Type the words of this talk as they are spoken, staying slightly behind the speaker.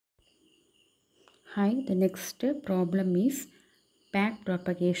Hi, the next problem is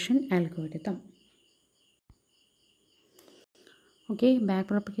backpropagation algorithm. Okay,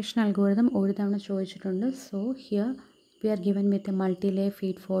 backpropagation algorithm ഒരു തവണ ചോദിച്ചിട്ടുണ്ട്. So here we are given with a multi-layer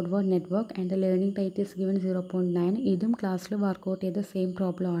feed-forward network and the learning rate is given 0.9. ഇതും ക്ലാസ്സിൽ workout ചെയ്ത same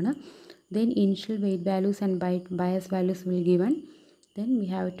problem ആണ്. Then initial weight values and bias values will given. Then we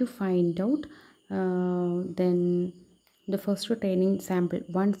have to find out then the first training sample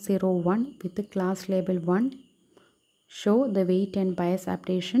 101 with the class label 1 show the weight and bias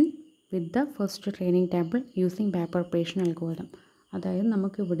updation with the first training table using backpropagation algorithm. അതായത്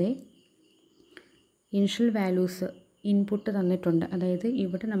നമുക്കിവിടെ initial values input തന്നിട്ടുണ്ട്. അതായത്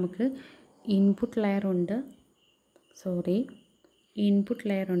ഇവിടെ നമുക്ക് input layer ഉണ്ട്,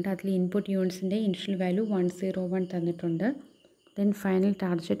 അതിൽ input യൂണിറ്റ്സിൻ്റെ initial value 101 തന്നിട്ടുണ്ട്. Then final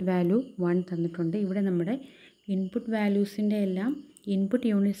target value 1 തന്നിട്ടുണ്ട്. ഇവിടെ നമ്മുടെ ഇൻപുട്ട് വാല്യൂസിൻ്റെ എല്ലാം ഇൻപുട്ട്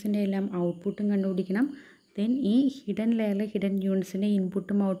യൂണിറ്റ്സിൻ്റെ എല്ലാം ഔട്ട്പുട്ടും കണ്ടുപിടിക്കണം. ദെൻ ഈ ഹിഡൻ ലെയറിലെ ഹിഡൻ യൂണിറ്റ്സിൻ്റെ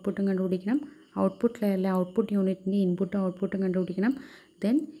ഇൻപുട്ടും ഔട്ട്പുട്ടും കണ്ടുപിടിക്കണം. ഔട്ട്പുട്ട് ലെയറിലെ ഔട്ട്പുട്ട് യൂണിറ്റിൻ്റെ ഇൻപുട്ടും ഔട്ട്പുട്ടും കണ്ടുപിടിക്കണം.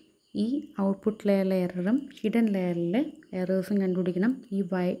 ദെൻ ഈ ഔട്ട്പുട്ട് ലെയറിലെ എററും ഹിഡൻ ലെയറിലെ എറേഴ്സും കണ്ടുപിടിക്കണം. ഈ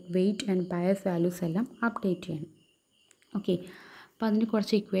വെയ്റ്റ് ആൻഡ് ബയസ് വാല്യൂസ് എല്ലാം അപ്ഡേറ്റ് ചെയ്യണം. ഓക്കെ, അപ്പോൾ അതിന്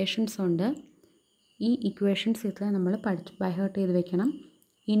കുറച്ച് ഇക്വേഷൻസ് ഉണ്ട്. ഈ ഇക്വേഷൻസ് ഇത് നമ്മൾ ബൈഹേർട്ട് ചെയ്ത് വെക്കണം.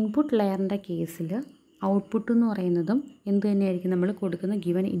 ഇൻപുട്ട് ലെയറിൻ്റെ കേസിൽ ഔട്ട്പുട്ട് എന്ന് പറയുന്നതും എന്ത് തന്നെയായിരിക്കും, നമ്മൾ കൊടുക്കുന്ന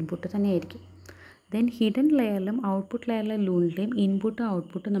ഗിവൻ ഇൻപുട്ട് തന്നെയായിരിക്കും. ദെൻ ഹിഡൻ ലെയറിലും ഔട്ട്പുട്ട് ലെയറിലെ ലൂണിലെയും ഇൻപുട്ടും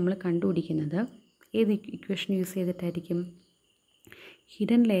ഔട്ട്പുട്ടും നമ്മൾ കണ്ടുപിടിക്കുന്നത് ഏത് ഇക്വേഷൻ യൂസ് ചെയ്തിട്ടായിരിക്കും?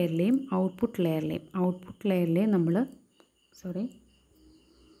 ഹിഡൻ ലെയറിലെയും ഔട്ട്പുട്ട്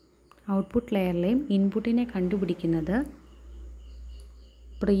ലെയറിലെയും ഇൻപുട്ടിനെ കണ്ടുപിടിക്കുന്നത്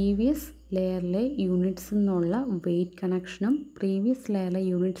പ്രീവിയസ് ലെയറിലെ യൂണിറ്റ്സ് എന്നുള്ള വെയ്റ്റ് കണക്ഷനും പ്രീവിയസ് ലെയറിലെ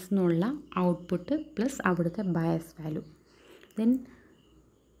യൂണിറ്റ്സ് എന്നുള്ള ഔട്ട്പുട്ട് പ്ലസ് അവിടുത്തെ bias value. Then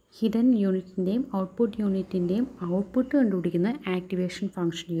hidden യൂണിറ്റിൻ്റെയും output യൂണിറ്റിൻ്റെയും output കണ്ടുപിടിക്കുന്ന activation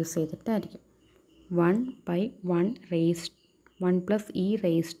function use ചെയ്തിട്ടായിരിക്കും. 1+e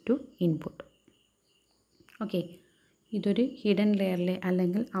input. Okay, ഇതൊരു ഹിഡൻ ലെയറിലെ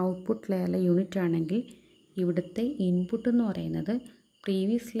അല്ലെങ്കിൽ ഔട്ട്പുട്ട് ലെയറിലെ യൂണിറ്റ് ആണെങ്കിൽ ഇവിടുത്തെ ഇൻപുട്ട് എന്ന് പറയുന്നത്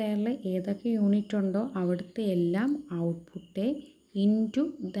പ്രീവിയസ് ലെയറിൽ ഏതൊക്കെ യൂണിറ്റ് ഉണ്ടോ അവിടുത്തെ എല്ലാം output into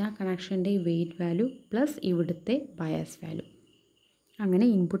the കണക്ഷൻ്റെ weight value plus ഇവിടുത്തെ ബയസ് വാല്യൂ. അങ്ങനെ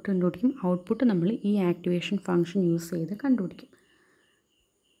ഇൻപുട്ട് കണ്ടുപിടിക്കും, ഔട്ട്പുട്ട് നമ്മൾ ഈ ആക്ടിവേഷൻ ഫംഗ്ഷൻ യൂസ് ചെയ്ത് കണ്ടുപിടിക്കും.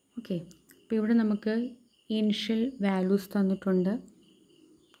 ഓക്കെ, അപ്പോൾ ഇവിടെ നമുക്ക് ഇനിഷ്യൽ വാല്യൂസ് തന്നിട്ടുണ്ട്.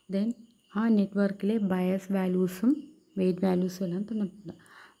 ദെൻ ആ നെറ്റ്വർക്കിലെ ബയസ് വാല്യൂസും വെയ്റ്റ് വാല്യൂസും എല്ലാം തന്നിട്ടുണ്ട്.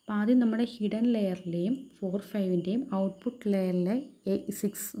 അപ്പോൾ ആദ്യം നമ്മുടെ ഹിഡൻ ലെയറിലെയും 4-5ൻ്റെയും ഔട്ട്പുട്ട് ലെയറിലെ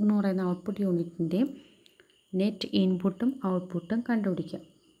 6 എന്ന് പറയുന്ന ഔട്ട്പുട്ട് യൂണിറ്റിൻ്റെയും നെറ്റ് ഇൻപുട്ടും ഔട്ട്പുട്ടും കണ്ടുപിടിക്കുക.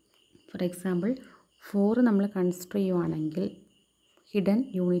 ഫോർ എക്സാമ്പിൾ 4 നമ്മൾ കൺസിഡർ ചെയ്യുവാണെങ്കിൽ, ഹിഡൻ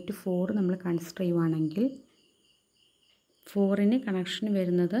യൂണിറ്റ് 4 നമ്മൾ കൺസിഡർ ചെയ്യുവാണെങ്കിൽ 4ന് കണക്ഷൻ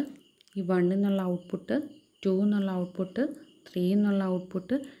വരുന്നത് ഈ 1 എന്നുള്ള ഔട്ട്പുട്ട്, 2 എന്നുള്ള ഔട്ട്പുട്ട്, 3 എന്നുള്ള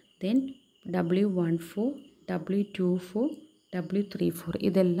output, then W14, W24, W34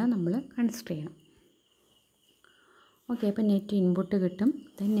 ഇതെല്ലാം നമ്മൾ കൺസിഡർ ചെയ്യണം. ഓക്കെ, അപ്പോൾ നെറ്റ് ഇൻപുട്ട് കിട്ടും.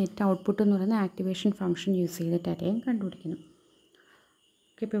 ദെൻ നെറ്റ് ഔട്ട്പുട്ട് എന്ന് പറയുന്ന ആക്ടിവേഷൻ ഫംഗ്ഷൻ യൂസ് ചെയ്തിട്ടായിരിക്കും കണ്ടുപിടിക്കണം.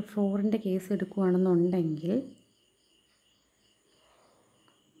 ഓക്കെ, ഇപ്പോൾ 4ൻ്റെ കേസ് എടുക്കുകയാണെന്നുണ്ടെങ്കിൽ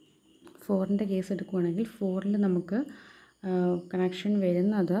 4ൽ നമുക്ക് കണക്ഷൻ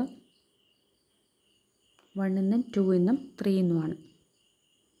വരുന്നത് 1-ന്നും 2-ന്നും 3-ന്നുമാണ്.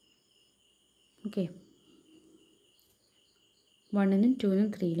 ഓക്കെ, 1-നും 2-നും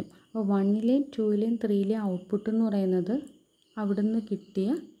 3-ലും. അപ്പോൾ 1-ലെയും 2-ലെയും 3-ലെയും ഔട്ട്പുട്ട് എന്ന് പറയുന്നത് അവിടെ നിന്ന് കിട്ടിയ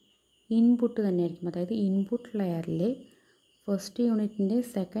ഇൻപുട്ട് തന്നെയായിരിക്കും. അതായത് ഇൻപുട്ട് ലെയറിലെ ഫസ്റ്റ് യൂണിറ്റിൻ്റെ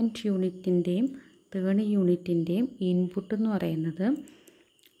സെക്കൻഡ് യൂണിറ്റിൻ്റെയും തേർഡ് യൂണിറ്റിൻ്റെയും ഇൻപുട്ട് എന്ന് പറയുന്നത്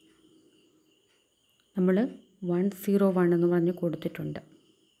നമ്മൾ 101 എന്ന് പറഞ്ഞ് കൊടുത്തിട്ടുണ്ട്.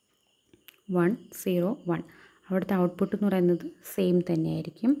 101 അവിടുത്തെ ഔട്ട്പുട്ട് എന്ന് പറയുന്നത് സെയിം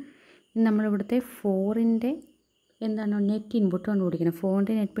തന്നെയായിരിക്കും. ഇനി നമ്മളിവിടുത്തെ 4ൻ്റെ എന്താണ് നെറ്റ് ഇൻപുട്ട് കണ്ടുപിടിക്കണം.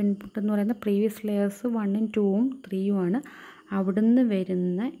 4ൻ്റെ നെറ്റ് ഇൻപുട്ട് എന്ന് പറയുന്നത് പ്രീവിയസ് ലെയേഴ്സ് 1-ഉം 2-ഉം 3-യുമാണ്. അവിടുന്ന്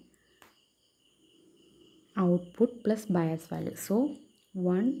വരുന്ന output plus bias value. So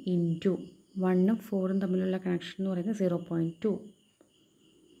 1 into 1-ഉം 4-ഉം തമ്മിലുള്ള കണക്ഷൻ എന്ന് പറയുന്നത് 0.2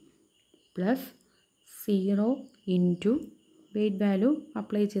 plus 0 into weight value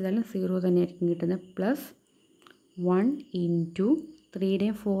apply ചെയ്താലും 0 തന്നെയായിരിക്കും കിട്ടുന്നത്, plus 1 into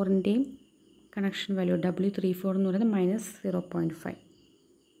 3-ൻ്റെയും 4-ൻ്റെയും connection value W34 എന്ന് പറയുന്നത്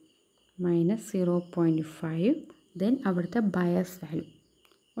 -0.5 ദെൻ അവിടുത്തെ bias value.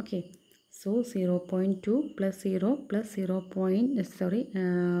 Okay, so 0.2 plus 0 plus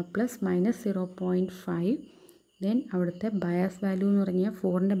 -0.5 then അവിടുത്തെ ബയസ് വാല്യൂ എന്ന് പറഞ്ഞാൽ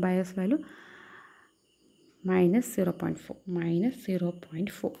 4ൻ്റെ ബയസ് വാല്യൂ -0.4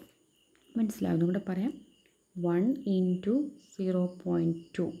 -0.4 മനസ്സിലാവും. കൂടെ പറയാം. 1 ×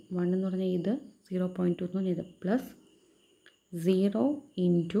 0.2 1 എന്ന് പറഞ്ഞാൽ ഇത് 0.2 എന്ന് പറഞ്ഞാൽ ഇത് പ്ലസ് 0 ×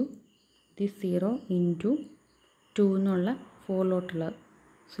 this 0 × 2 എന്നുള്ള 4ലോട്ടുള്ള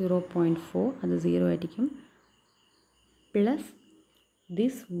 0.4 അത് 0 ആയിരിക്കും പ്ലസ്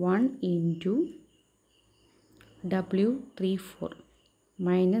this 1 × W34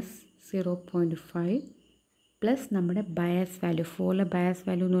 -0.5 പ്ലസ് നമ്മുടെ ബയസ് വാല്യൂ 4ലെ ബയസ്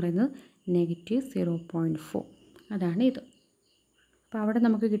വാല്യൂ എന്ന് പറയുന്നത് -0.4 അതാണ് ഇത്. അപ്പോൾ അവിടെ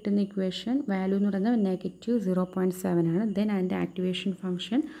നമുക്ക് കിട്ടുന്ന ഇക്വേഷൻ വാല്യൂ എന്ന് പറയുന്നത് -0.7 ആണ്. ദെൻ അതിൻ്റെ activation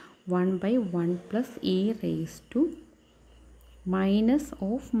function 1/1 + e raised to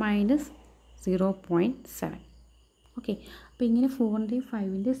 -0.7. Okay, അപ്പോൾ ഇങ്ങനെ 4ൻ്റെയും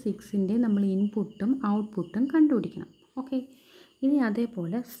 5ൻ്റെയും 6ൻ്റെയും നമ്മൾ ഇൻപുട്ടും ഔട്ട്പുട്ടും കണ്ടുപിടിക്കണം. ഓക്കെ, ഇനി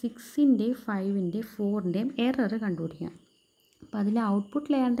അതേപോലെ 6ൻ്റെയും 5ൻ്റെയും 4ൻ്റെയും എറർ കണ്ടുപിടിക്കണം. അപ്പോൾ അതിൽ ഔട്ട്പുട്ട്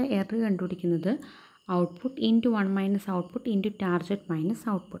ലെയറിൻ്റെ എറർ കണ്ടുപിടിക്കുന്നത് output into 1 - output into target minus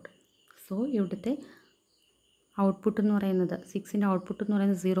output. So ഇവിടുത്തെ ഔട്ട്പുട്ട് എന്ന് പറയുന്നത് 6ൻ്റെ ഔട്ട്പുട്ട് എന്ന്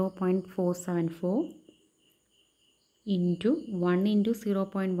പറയുന്നത് 0.474 ഇൻറ്റു 1 ×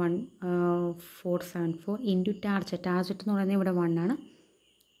 0.1474 ഇൻറ്റു ടാർഗറ്റ് എന്ന് പറയുന്നത് ഇവിടെ 1 ആണ്.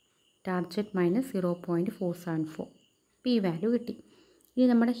 ടാർഗറ്റ് മൈനസ് 0.474 ഈ വാല്യൂ കിട്ടി. ഇനി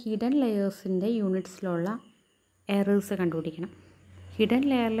നമ്മുടെ ഹിഡൻ ലെയേഴ്സിൻ്റെ യൂണിറ്റ്സിലുള്ള എറേഴ്സ് കണ്ടുപിടിക്കണം. ഹിഡൻ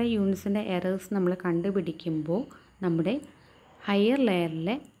ലെയറിലെ യൂണിറ്റ്സിൻ്റെ എറേഴ്സ് നമ്മൾ കണ്ടുപിടിക്കുമ്പോൾ നമ്മുടെ ഹയർ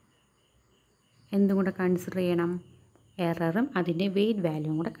ലെയറിലെ എന്തും കൂടെ കൺസിഡർ ചെയ്യണം, എററും അതിൻ്റെ വെയ്റ്റ്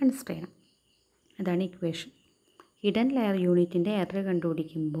വാല്യൂവും കൂടെ കൺസിഡർ ചെയ്യണം. അതാണ് ഇക്വേഷൻ. ഹിഡൻ ലെയർ യൂണിറ്റിൻ്റെ എറർ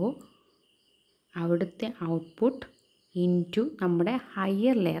കണ്ടുപിടിക്കുമ്പോൾ അവിടുത്തെ ഔട്ട്പുട്ട് ഇൻറ്റു നമ്മുടെ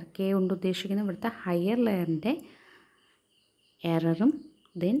ഹയർ ലെയർ കെ കൊണ്ട് ഉദ്ദേശിക്കുന്ന ഇവിടുത്തെ ഹയർ ലെയറിൻ്റെ എററും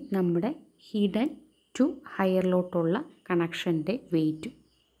ദെൻ നമ്മുടെ ഹിഡൻ ടു ഹയറിലോട്ടുള്ള കണക്ഷൻ്റെ വെയ്റ്റും.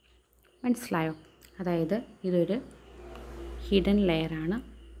 മനസ്സിലായോ? അതായത് ഇതൊരു ഹിഡൻ ലെയറാണ്,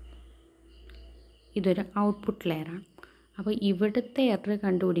 ഇതൊരു ഔട്ട്പുട്ട് ലെയറാണ്. അപ്പോൾ ഇവിടുത്തെ എറർ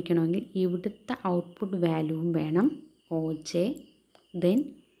കണ്ടുപിടിക്കണമെങ്കിൽ ഇവിടുത്തെ ഔട്ട്പുട്ട് വാല്യൂവും വേണം OJ. ദെൻ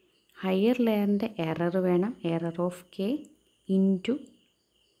ഹയർ ലെയറിൻ്റെ എറർ വേണം, എറർ ഓഫ് കെ ഇൻറ്റു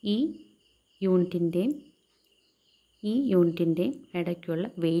ഈ യൂണിറ്റിൻ്റെയും ഇടയ്ക്കുള്ള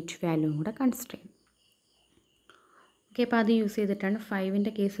വെയ്റ്റ് വാല്യൂവും കൂടെ കൺസിഡർ ചെയ്യണം. ഓക്കെ, അപ്പോൾ അത് യൂസ് ചെയ്തിട്ടാണ്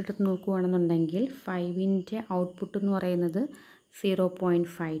 5ൻ്റെ കേസ് എടുത്ത് നോക്കുകയാണെന്നുണ്ടെങ്കിൽ 5ൻ്റെ ഔട്ട്പുട്ട് എന്ന് പറയുന്നത്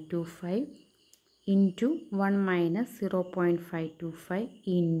 0.525 ഇൻറ്റു 1 - 0.525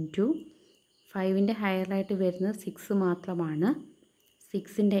 ഇൻറ്റു 5ൻ്റെ ഹയറായിട്ട് വരുന്നത് 6 മാത്രമാണ്.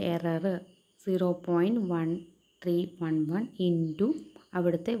 6ൻ്റെ എറർ 0.1311 ഇൻറ്റു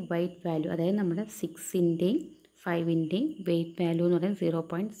അവിടുത്തെ വെയ്റ്റ് വാല്യൂ, അതായത് നമ്മുടെ 6ൻ്റെയും 5ൻ്റെയും വെയ്റ്റ് വാല്യൂ എന്ന് പറയുന്നത്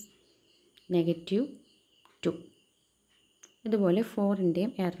 -2. ഇതുപോലെ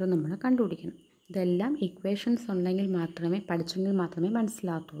 4ൻ്റെയും എറർ നമ്മൾ കണ്ടുപിടിക്കണം. ഇതെല്ലാം ഇക്വേഷൻസ് ഉണ്ടെങ്കിൽ മാത്രമേ പഠിച്ചെങ്കിൽ മാത്രമേ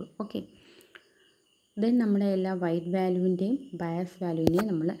മനസ്സിലാകത്തുള്ളൂ. ഓക്കെ, ദെൻ നമ്മുടെ എല്ലാ വെയ്റ്റ് വാല്യൂവിൻ്റെയും ബയസ് വാല്യൂവിനെയും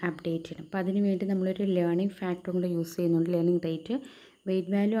നമ്മൾ അപ്ഡേറ്റ് ചെയ്യണം. അപ്പോൾ അതിന് വേണ്ടി നമ്മളൊരു ലേണിംഗ് ഫാക്ടറും കൂടെ യൂസ് ചെയ്യുന്നുണ്ട്, learning rate.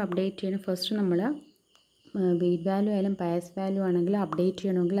 Weight value update ചെയ്യണം. ഫസ്റ്റ് നമ്മൾ വെയ്റ്റ് വാല്യൂ ആയാലും ബയസ് വാല്യൂ ആണെങ്കിലും അപ്ഡേറ്റ്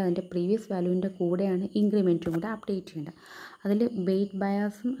ചെയ്യണമെങ്കിൽ അതിൻ്റെ പ്രീവിയസ് വാല്യൂവിൻ്റെ കൂടെയാണ് ഇൻക്രിമെൻറ്റും കൂടെ അപ്ഡേറ്റ് ചെയ്യേണ്ടത്. അതിൽ വെയ്റ്റ്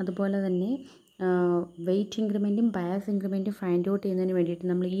ബയാസും അതുപോലെ തന്നെ വെയ്റ്റ് ഇൻക്രിമെൻറ്റും ബയസ് ഇൻക്രിമെൻറ്റും ഫൈൻഡ് ഔട്ട് ചെയ്യുന്നതിന് വേണ്ടിയിട്ട്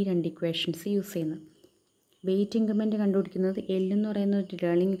നമ്മൾ ഈ 2 ഇക്വേഷൻസ് യൂസ് ചെയ്യുന്നത്. വെയ്റ്റ് ഇൻക്രിമെൻറ്റ് കണ്ടുപിടിക്കുന്നത് L എന്ന് പറയുന്ന ഒരു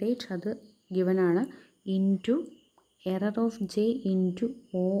ലേണിംഗ് റേറ്റ്, അത് ഗിവൻ ആണ്, into error of J into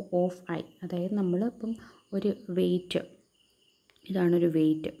O of I. അതായത് നമ്മൾ ഇപ്പം ഒരു വെയ്റ്റ്, ഇതാണൊരു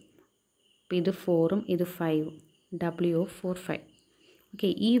വെയ്റ്റ്, അപ്പോൾ ഇത് 4ഉം ഇത് 5ഉം, W ഓഫ് 4 5. ഓക്കെ,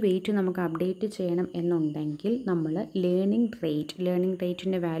 ഈ വെയ്റ്റ് നമുക്ക് അപ്ഡേറ്റ് ചെയ്യണം എന്നുണ്ടെങ്കിൽ നമ്മൾ ലേണിംഗ്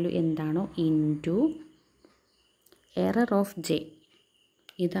റേറ്റിൻ്റെ വാല്യൂ എന്താണോ ഇൻറ്റു എറർ ഓഫ് J,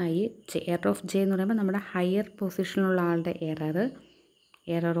 ഇതായി എറർ ഓഫ് J എന്ന് പറയുമ്പോൾ നമ്മുടെ ഹയർ പൊസിഷനിലുള്ള ആളുടെ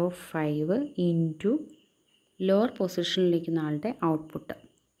എറർ ഓഫ് 5 ഇൻറ്റു ലോവർ പൊസിഷനിലിരിക്കുന്ന ആളുടെ ഔട്ട്പുട്ട്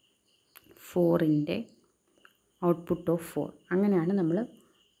 4ൻ്റെ ഔട്ട്പുട്ട് ഓഫ് 4. അങ്ങനെയാണ് നമ്മൾ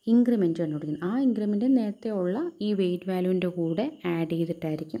ഇൻക്രിമെൻറ്റ് കണ്ടുപിടിക്കുന്നത്. ആ ഇൻക്രിമെൻറ്റ് നേരത്തെ ഉള്ള ഈ വെയ്റ്റ് വാല്യൂവിൻ്റെ കൂടെ ആഡ്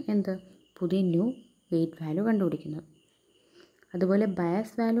ചെയ്തിട്ടായിരിക്കും പുതിയ ന്യൂ വെയ്റ്റ് വാല്യൂ കണ്ടുപിടിക്കുന്നത്. അതുപോലെ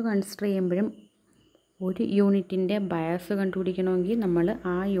ബയസ് വാല്യൂ കൺസിഡർ ചെയ്യുമ്പോഴും ഒരു യൂണിറ്റിൻ്റെ ബയസ് കണ്ടുപിടിക്കണമെങ്കിൽ നമ്മൾ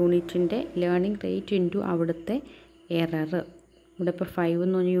ആ യൂണിറ്റിൻ്റെ ലേണിംഗ് റേറ്റ് ഇൻറ്റു അവിടുത്തെ എറർ, ഇവിടെ ഇപ്പോൾ 5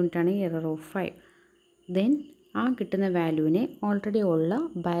 എന്ന് പറഞ്ഞ യൂണിറ്റാണെങ്കിൽ എറർ ഓഫ് 5, ദെൻ ആ കിട്ടുന്ന വാല്യൂവിനെ ഓൾറെഡി ഉള്ള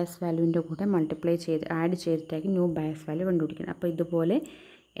ബയസ് വാല്യൂവിൻ്റെ കൂടെ മൾട്ടിപ്ലൈ ചെയ്ത് ആഡ് ചെയ്തിട്ടായിരിക്കും ന്യൂ ബയസ് വാല്യൂ കണ്ടുപിടിക്കുന്നത്. അപ്പോൾ ഇതുപോലെ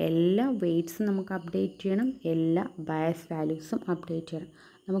എല്ലാ വെയ്റ്റ്സും നമുക്ക് അപ്ഡേറ്റ് ചെയ്യണം, എല്ലാ ബയസ് വാല്യൂസും അപ്ഡേറ്റ് ചെയ്യണം.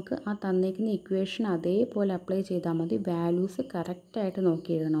 നമുക്ക് ആ തന്നേക്കുന്ന ഇക്വേഷൻ അതേപോലെ അപ്ലൈ ചെയ്താൽ മതി, വാല്യൂസ് കറക്റ്റായിട്ട് നോക്കി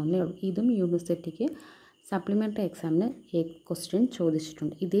എഴുതണമെന്നേ ഉള്ളൂ. ഇതും യൂണിവേഴ്സിറ്റിക്ക് സപ്ലിമെൻ്ററി എക്സാമിന് ക്വസ്റ്റ്യൻ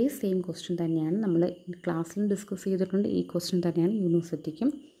ചോദിച്ചിട്ടുണ്ട്. ഇതേ സെയിം ക്വസ്റ്റ്യൻ തന്നെയാണ് നമ്മൾ ക്ലാസ്സിലും ഡിസ്കസ് ചെയ്തിട്ടുണ്ട്. ഈ ക്വസ്റ്റ്യൻ തന്നെയാണ് യൂണിവേഴ്സിറ്റിക്കും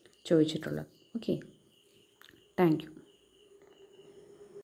ചോദിച്ചിട്ടുള്ളത്. Okay, thank you.